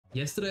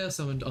Yesterday I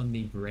summoned on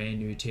the brand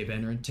new tier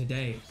banner, and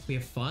today we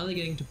are finally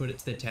getting to put it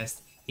to the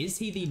test. Is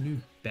he the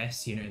new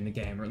best unit in the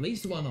game, or at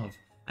least one of?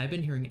 I've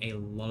been hearing a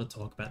lot of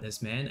talk about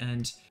this man,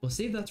 and we'll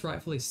see if that's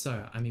rightfully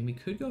so. I mean, we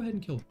could go ahead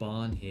and kill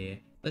Barn here.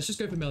 Let's just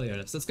go for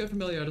Meliodas. Let's go for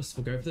Meliodas.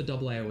 We'll go for the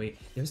double AoE.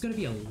 There's going to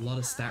be a lot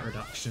of stat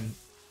reduction.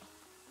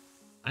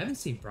 I haven't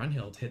seen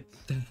Brunhild hit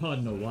that hard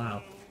in a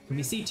while. Can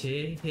we see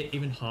Tyr hit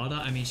even harder?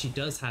 I mean, she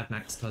does have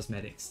max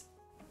cosmetics.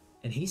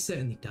 And he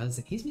certainly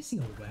does. He's missing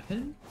a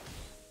weapon?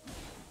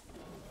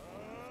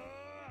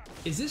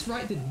 Is this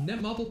right? Did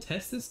netmarble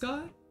test this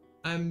guy?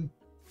 I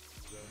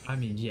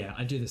mean, yeah,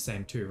 I do the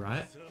same too,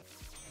 right?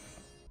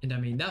 And I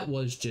mean, that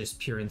was just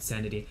pure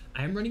insanity.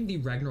 I am running the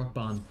Ragnarok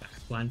Barn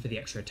backline for the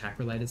extra attack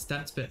related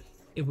stats, but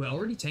if we're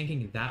already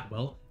tanking that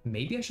well,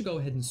 maybe I should go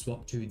ahead and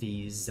swap to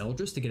the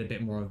Zeldris to get a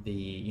bit more of the,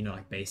 you know,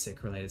 like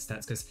basic related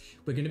stats, because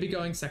we're going to be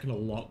going second a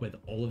lot with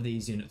all of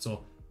these units,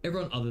 or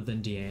everyone other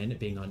than Deanne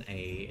being on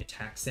a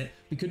attack set.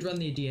 We could run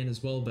the Deanne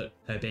as well, but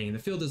her being in the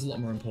field is a lot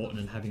more important,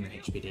 and having the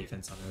HP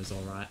defense on her is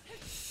alright.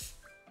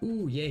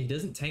 Ooh, yeah, he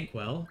doesn't tank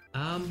well.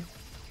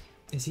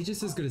 Is he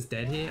just as good as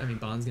dead here? I mean,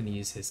 Barn's going to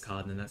use his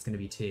card, and that's going to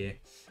be Tyr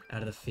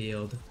out of the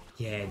field.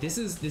 Yeah, this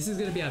is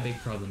going to be our big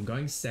problem.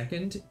 Going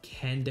second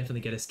can definitely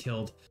get us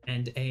killed.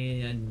 And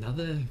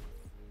another...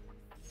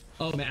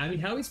 Oh man, I mean,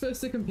 how are we supposed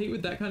to compete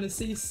with that kind of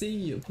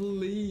CC?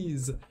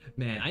 Please.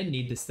 Man, I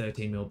need this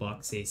 13 mil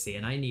box CC,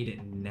 and I need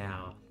it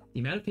now.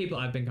 The amount of people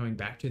I've been going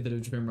back to that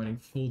have been running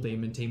full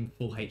Demon Team,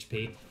 full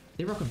HP,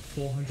 they're rocking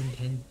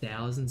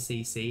 410,000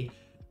 CC.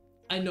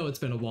 I know it's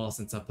been a while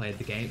since I played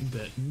the game,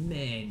 but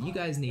man, you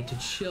guys need to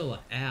chill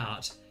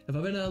out. If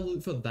I've been able to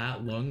loot for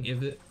that long,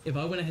 if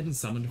I went ahead and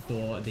summoned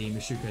for the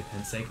Mushoku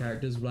Tensei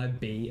characters, would I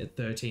be at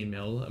 13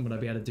 mil, and would I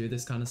be able to do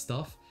this kind of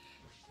stuff?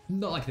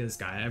 Not like this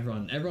guy.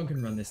 Everyone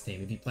can run this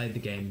team. If you played the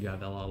game, you have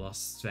LR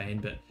Lost Vein,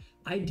 but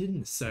I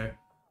didn't, so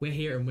we're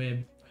here and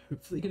we're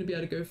hopefully going to be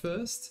able to go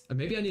first. Or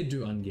maybe I need to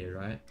do ungear,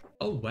 right?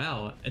 Oh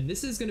wow, and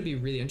this is going to be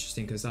really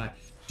interesting because I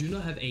do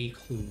not have a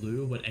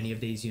clue what any of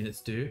these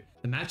units do.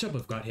 The matchup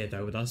we've got here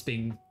though, with us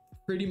being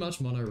pretty much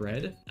mono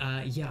red,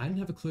 yeah, I didn't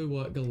have a clue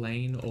what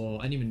Ghislaine, or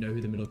I didn't even know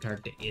who the middle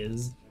character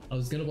is. I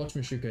was going to watch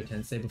Mushoku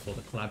Tensei before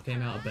the collab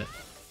came out, but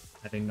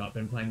having not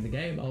been playing the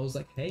game, I was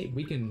like, hey,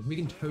 we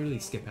can totally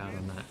skip out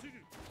on that.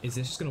 Is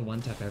this just going to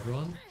one-tap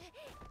everyone?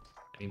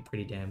 I mean,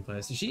 pretty damn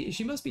close.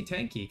 She must be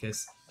tanky,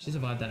 because she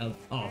survived that.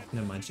 Oh,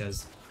 never mind, she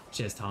has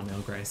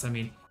Tarmiel Grace. I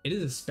mean, it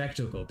is a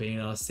spectacle being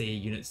able to see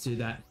units do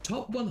that.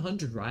 Top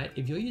 100, right?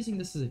 If you're using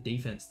this as a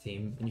defense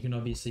team, and you can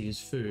obviously use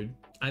food.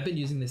 I've been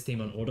using this team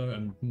on auto,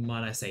 and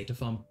might I say, to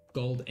farm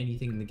gold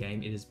anything in the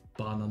game, it is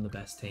bar none the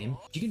best team.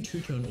 You can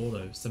two-tone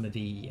auto some of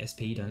the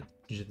SP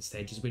dungeon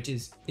stages, which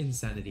is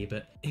insanity,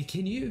 but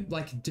can you,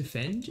 like,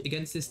 defend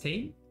against this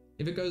team?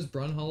 If it goes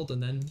Brunhild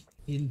and then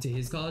into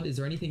his card, is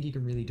there anything he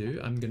can really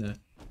do?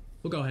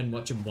 We'll go ahead and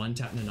watch him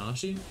one-tap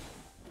Nanashi.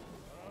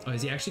 Oh,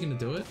 is he actually gonna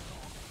do it?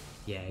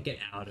 Yeah, get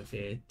out of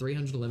here.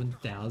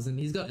 311,000.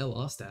 He's got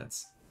LR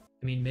stats.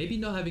 I mean, maybe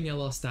not having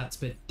LR stats,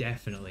 but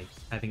definitely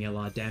having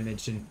LR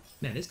damage. And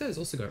man, this guy's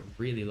also got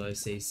really low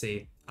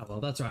CC. Oh, well,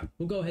 that's right.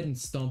 We'll go ahead and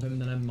stomp him,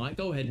 and then I might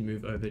go ahead and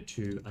move over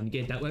to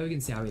ungeared. That way we can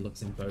see how he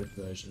looks in both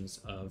versions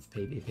of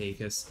PvP,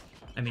 because,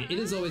 I mean, it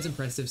is always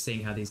impressive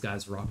seeing how these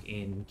guys rock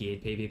in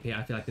geared PvP.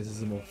 I feel like this is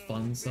the more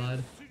fun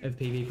side of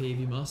PvP if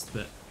you must,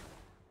 but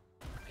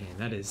man,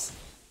 that is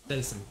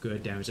some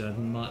good damage, and I'd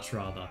much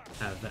rather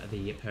have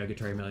the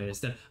Purgatory Meliodas.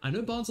 Then I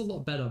know Barn's a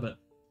lot better, but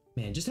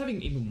man, just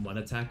having even one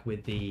attack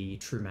with the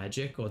True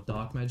Magic or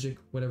Dark Magic,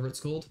 whatever it's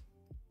called,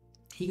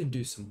 he can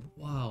do some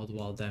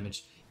wild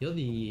damage. You're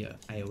the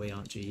AoE,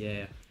 aren't you?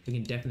 Yeah, we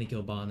can definitely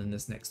kill Barn in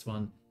this next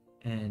one,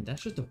 and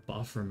that's just a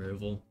buff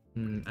removal.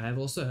 I have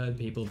also heard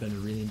people have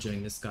been really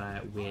enjoying this guy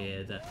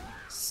with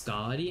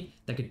Skadi.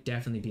 That could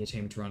definitely be a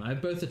team to run. I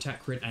have both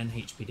attack crit and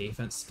HP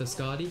defense for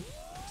Skadi,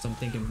 so I'm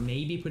thinking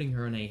maybe putting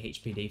her on a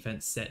HP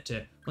defense set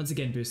to once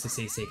again boost the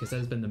CC, because that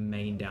has been the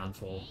main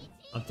downfall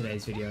of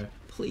today's video.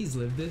 Please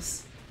live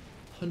this.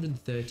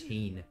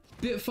 113.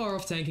 Bit far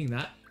off tanking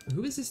that.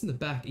 Who is this in the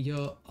back?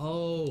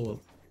 Oh,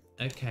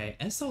 okay.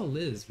 SR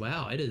Liz.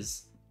 Wow, it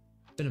has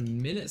been a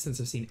minute since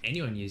I've seen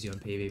anyone use you on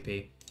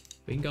PvP.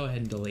 We can go ahead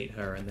and delete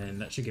her, and then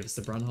that should give us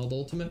the Brunhild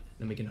ultimate,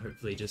 and we can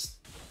hopefully just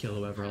kill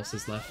whoever else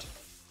is left.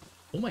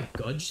 Oh my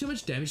god, did you see how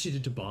much damage she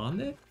did to Barn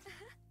there?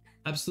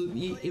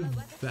 Absolutely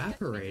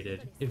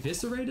evaporated.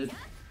 Eviscerated?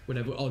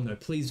 Whatever. Oh no,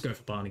 please go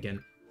for Barn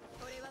again.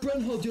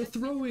 Brunhild, you're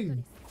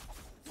throwing!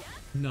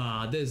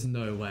 Nah, there's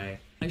no way.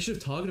 I should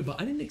have targeted,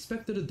 but I didn't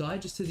expect her to die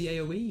just to the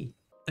AoE.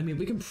 I mean,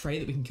 we can pray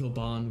that we can kill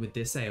Barn with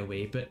this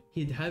AoE, but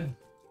he'd have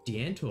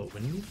Deanne to it,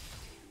 wouldn't he?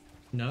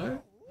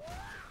 No?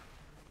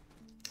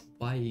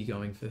 Why are you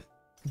going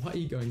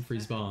for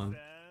his Barn?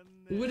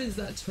 What is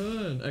that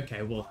turn?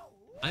 Okay, well,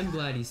 I'm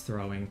glad he's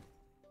throwing.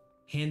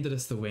 Handed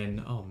us the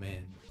win. Oh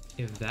man,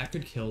 if that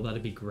could kill,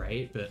 that'd be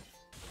great, but...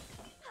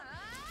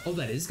 Oh,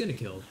 that is gonna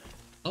kill.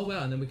 Oh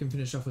wow, and then we can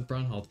finish off with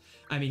Brunhild.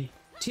 I mean,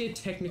 Tyr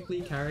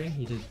technically carrying,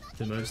 he did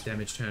the most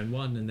damage turn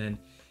one, and then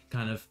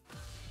kind of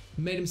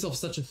made himself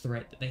such a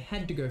threat that they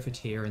had to go for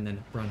tier, and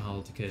then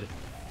Brunhilde could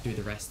do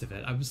the rest of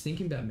it. I was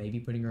thinking about maybe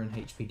putting her on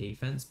HP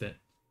defense, but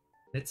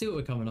let's see what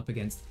we're coming up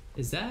against.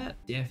 Is that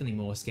definitely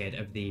more scared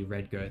of the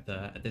red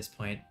Gotha at this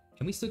point?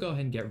 Can we still go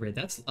ahead and get rid?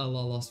 That's a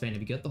lost vein.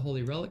 Have you got the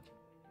Holy Relic?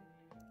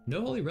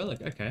 No Holy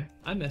Relic. Okay,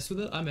 I mess with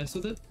it. I mess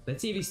with it.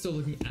 Let's see if he's still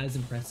looking as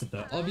impressive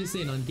though.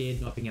 Obviously, an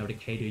ungeared not being able to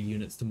cater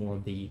units to more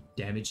of the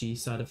damagey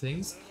side of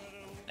things.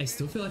 I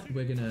still feel like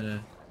we're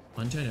gonna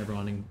one-turn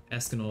everyone, and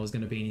Escanor is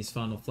gonna be in his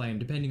final flame.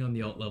 Depending on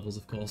the ult levels,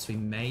 of course, we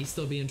may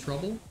still be in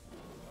trouble.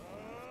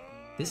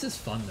 This is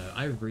fun though.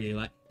 I really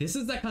like. This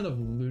is that kind of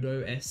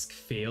Ludo-esque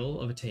feel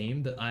of a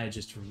team that I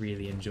just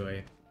really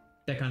enjoy.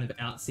 That kind of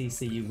out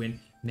CC you win.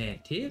 Man,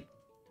 tier.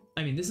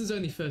 I mean, this is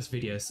only first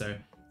video, so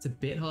it's a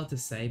bit hard to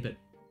say, but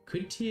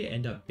could tier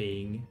end up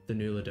being the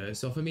new Ludo?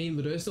 So for me,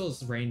 Ludo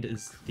still's reigned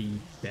as the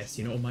best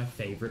unit, or my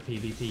favorite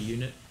PvP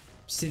unit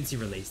since he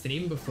released. And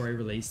even before he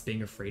released,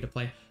 being a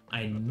free-to-play,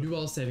 I knew I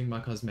was saving my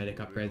cosmetic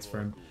upgrades for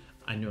him.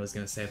 I knew I was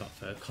going to save up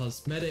for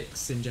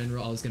cosmetics in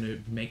general. I was going to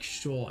make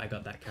sure I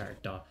got that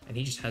character, and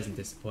he just hasn't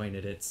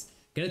disappointed. It's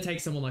going to take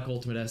someone like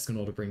Ultimate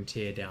Escanor to bring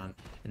tier down,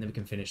 and then we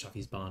can finish off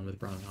his barn with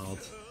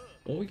Brunhilde.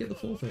 Or we get the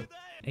forfeit.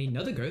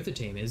 Another Gotha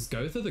team. Is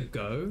Gotha the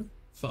go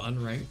for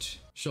unranked?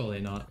 Surely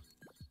not.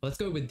 Let's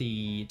go with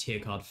the tier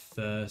card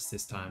first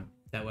this time.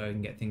 That way we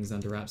can get things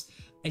under wraps.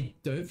 I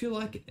don't feel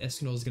like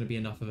Escanor is going to be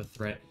enough of a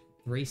threat.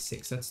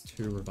 3-6, that's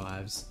 2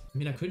 revives. I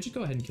mean, I could just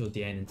go ahead and kill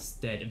Diane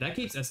instead. If that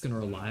keeps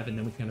Escanor alive, and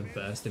then we kind of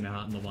burst him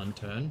out in the one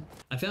turn.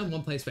 I found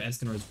one place where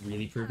Escanor has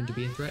really proven to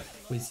be a threat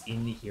was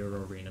in the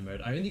Hero Arena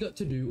mode. I only got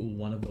to do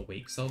one of the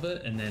weeks of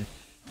it, and then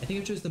I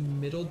think I chose the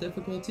middle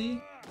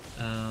difficulty.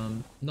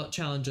 Not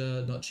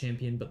Challenger, not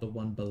Champion, but the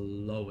one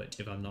below it,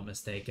 if I'm not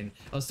mistaken.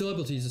 I was still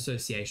able to use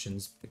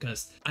associations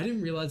because I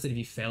didn't realize that if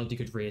you failed, you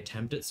could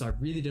reattempt it, so I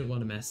really didn't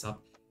want to mess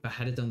up. If I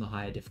had it done the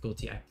higher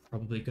difficulty, I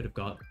probably could have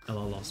got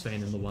LR Lost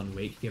Vein in the 1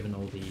 week, given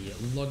all the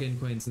login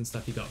coins and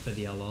stuff you got for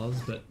the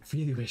LRs, but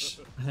really wish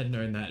I had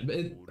known that.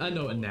 But I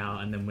know it now,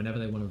 and then whenever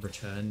they want to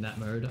return that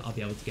mode, I'll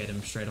be able to get him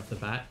straight off the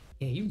bat.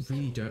 Yeah, you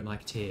really don't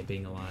like Tyr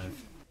being alive.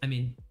 I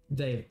mean,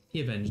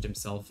 he avenged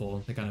himself,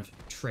 or they kind of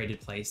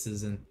traded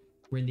places, and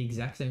we're in the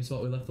exact same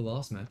spot we left the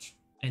last match.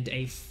 And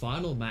a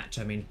final match,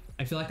 I mean,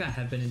 I feel like I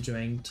have been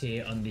enjoying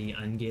Tyr on the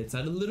ungeared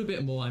side a little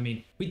bit more. I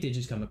mean, we did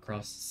just come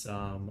across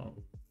some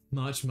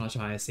much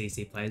higher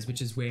CC players,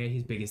 which is where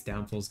his biggest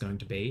downfall is going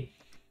to be.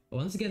 But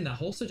once again, that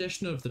whole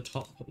suggestion of the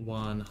top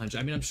 100,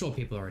 I mean, I'm sure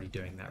people are already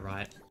doing that,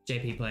 right?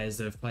 JP players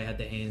that have probably had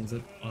their hands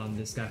on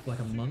this guy for like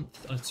a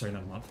month. Oh, sorry,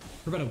 not a month.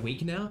 For about a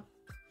week now.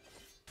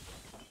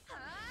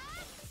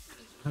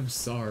 I'm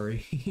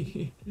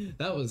sorry.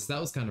 that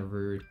was kind of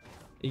rude.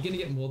 Are you gonna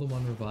get more than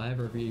one revive,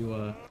 or are you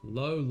a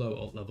low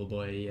ult level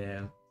boy?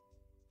 Yeah.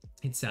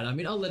 It's sad. I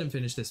mean, I'll let him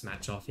finish this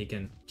match off. He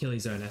can kill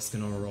his own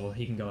Escanor, or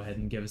he can go ahead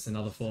and give us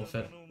another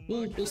forfeit.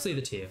 We'll see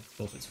the tier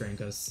forfeit screen,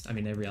 because, I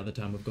mean, every other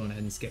time we've gone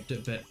ahead and skipped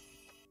it, but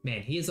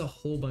man, he is a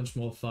whole bunch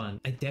more fun.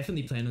 I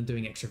definitely plan on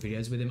doing extra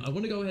videos with him. I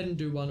want to go ahead and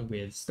do one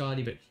with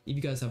Skadi, but if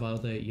you guys have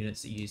other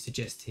units that you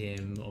suggest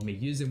him or me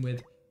use him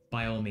with,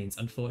 by all means.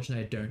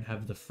 Unfortunately, I don't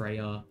have the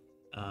Freya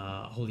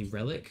Holy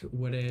Relic,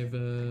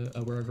 whatever,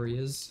 wherever he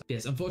is.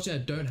 Yes,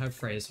 unfortunately, I don't have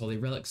Freya's Holy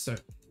Relic, so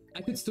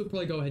I could still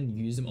probably go ahead and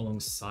use him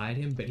alongside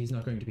him, but he's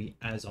not going to be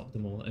as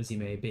optimal as he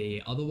may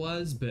be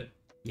otherwise. But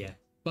yeah,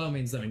 by all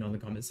means, let me know in the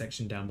comment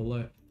section down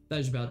below. That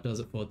just about does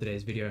it for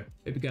today's video.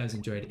 Hope you guys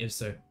enjoyed. If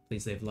so,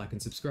 please leave a like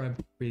and subscribe.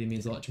 Really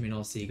means a lot to me, and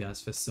I'll see you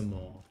guys for some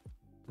more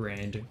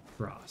Brand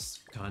Cross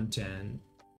content.